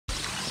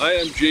I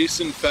am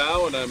Jason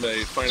Pfau, and I'm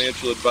a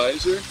financial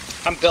advisor.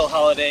 I'm Bill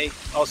Holliday,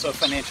 also a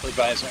financial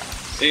advisor.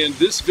 And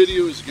this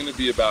video is going to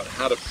be about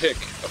how to pick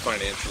a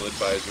financial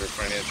advisor, a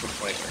financial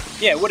planner.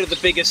 Yeah, what are the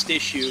biggest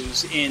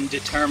issues in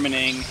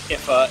determining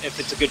if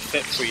it's a good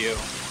fit for you?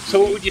 So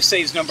what would you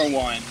say is number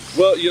one?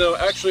 Well, you know,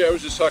 actually I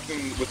was just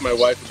talking with my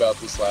wife about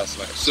this last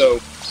night.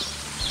 So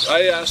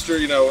I asked her,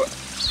 you know,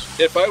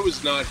 if I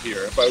was not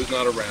here, if I was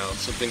not around,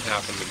 something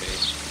happened to me,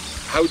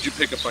 how would you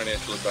pick a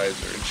financial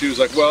advisor? And she was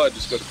like, well, I'd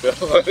just go to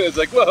Bill. I was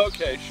like, well,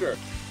 okay, sure.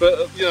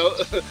 But, you know,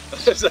 I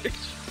was like,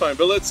 fine,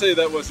 but let's say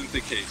that wasn't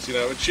the case, you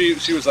know. And she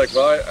was like,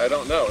 well, I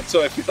don't know. And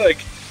so I feel like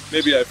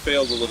maybe I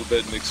failed a little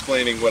bit in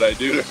explaining what I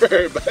do to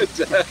her, but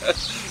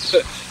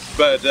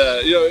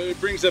you know, it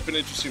brings up an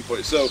interesting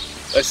point. So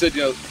I said,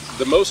 you know,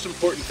 the most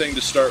important thing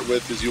to start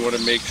with is you want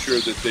to make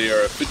sure that they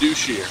are a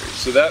fiduciary.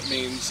 So that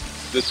means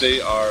that they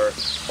are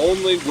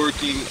only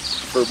working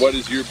for what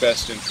is your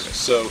best interest.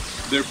 So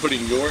they're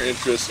putting your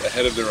interests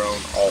ahead of their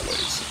own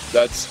always.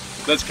 That's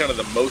kind of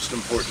the most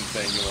important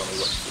thing you want to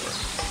look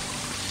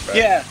for. Right?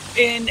 Yeah,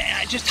 and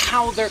just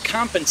how they're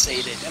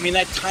compensated. I mean,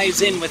 that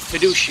ties in with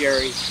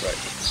fiduciary.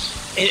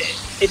 Right.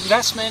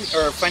 Investment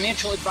or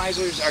financial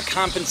advisors are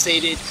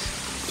compensated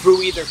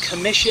through either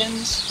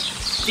commissions,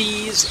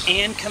 fees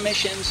and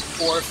commissions,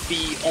 or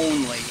fee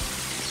only.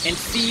 And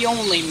fee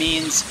only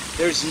means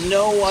there's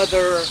no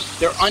other,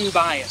 they're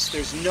unbiased,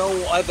 there's no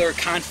other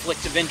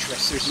conflict of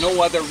interest, there's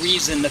no other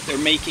reason that they're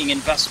making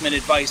investment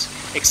advice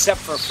except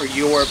for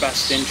your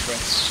best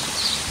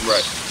interest.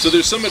 Right. So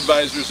there's some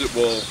advisors that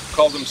will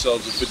call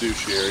themselves a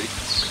fiduciary,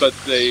 but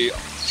they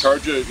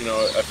charge a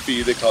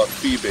fee, they call it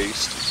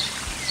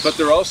fee-based, but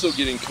they're also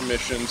getting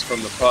commissions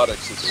from the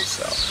products that they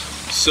sell.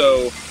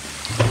 So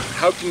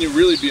how can you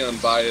really be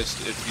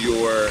unbiased if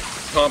you're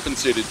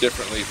compensated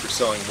differently for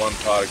selling one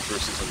product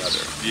versus another?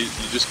 You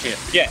just can't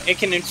be. Yeah, it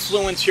can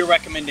influence your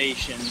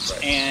recommendations,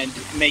 right, and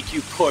make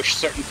you push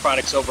certain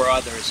products over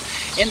others.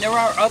 And there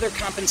are other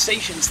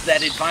compensations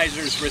that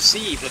advisors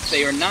receive if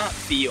they are not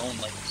fee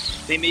only.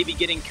 They may be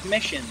getting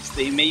commissions,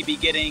 they may be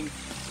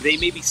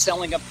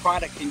selling a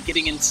product and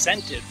getting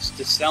incentives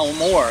to sell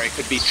more. It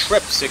could be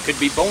trips, it could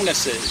be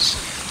bonuses.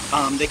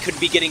 They could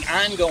be getting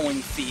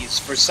ongoing fees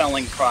for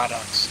selling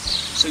products.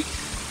 So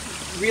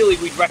really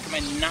we'd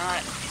recommend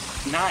not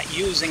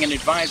using an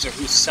advisor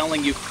who's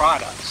selling you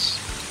products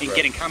and right,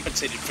 getting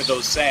compensated for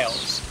those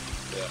sales.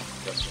 Yeah,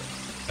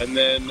 definitely. And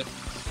then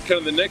kind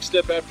of the next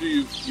step after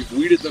you've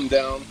weeded them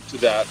down to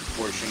that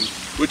portion,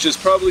 which is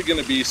probably going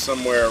to be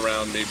somewhere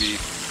around maybe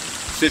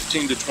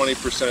 15 to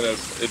 20% of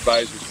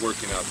advisors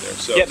working out there.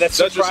 So yeah, that's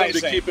just surprising.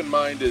 something to keep in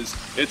mind is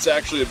it's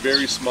actually a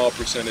very small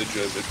percentage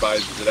of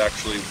advisors that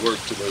actually work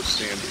to those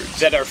standards.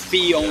 That are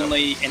fee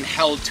only, yeah, and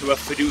held to a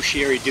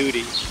fiduciary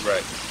duty.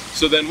 Right.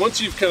 So then once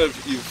you've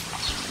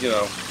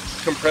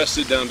compressed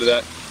it down to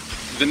that,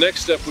 the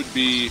next step would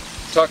be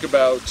talk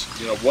about,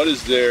 what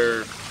is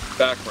their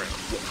background?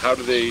 How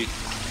do they,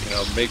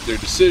 make their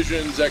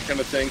decisions, that kind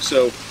of thing.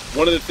 So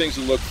one of the things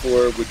to look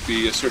for would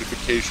be a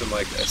certification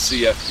like a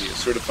CFP, a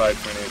Certified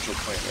Financial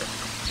Planner.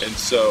 And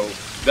so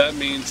that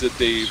means that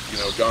they've,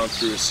 gone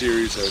through a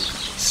series of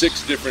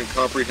 6 different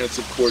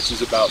comprehensive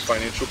courses about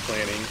financial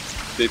planning.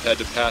 They've had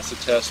to pass a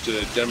test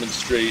to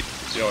demonstrate,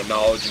 a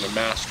knowledge and a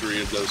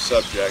mastery of those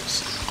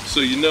subjects.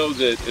 So you know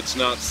that it's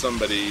not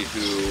somebody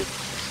who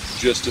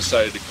just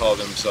decided to call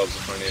themselves a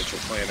financial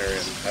planner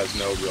and has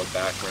no real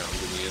background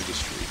in the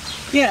industry.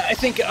 Yeah, I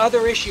think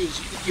other issues,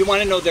 you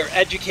want to know their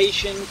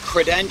education,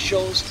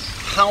 credentials,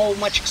 how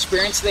much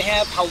experience they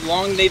have, how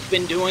long they've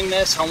been doing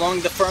this, how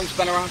long the firm's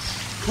been around,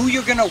 who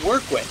you're going to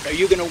work with. Are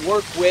you going to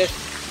work with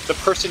the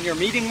person you're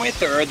meeting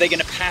with, or are they going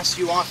to pass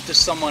you off to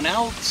someone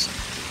else?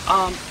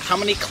 How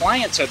many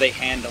clients are they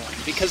handling?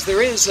 Because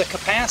there is a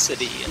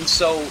capacity, and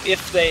so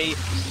if they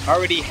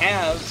already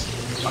have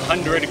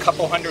a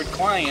couple hundred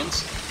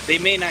clients, they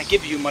may not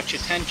give you much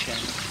attention.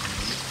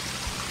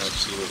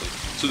 Absolutely.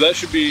 So that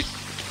should be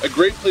a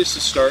great place to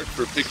start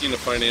for picking a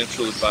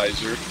financial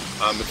advisor.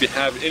 If you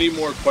have any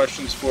more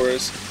questions for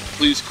us,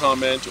 please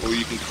comment, or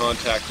you can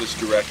contact us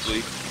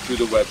directly through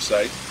the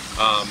website.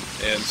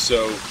 And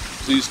so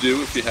please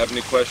do if you have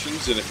any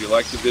questions, and if you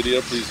like the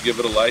video, please give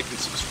it a like and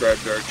subscribe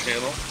to our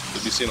channel.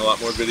 You'll be seeing a lot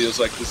more videos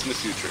like this in the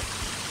future.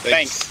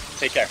 Thanks.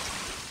 Take care.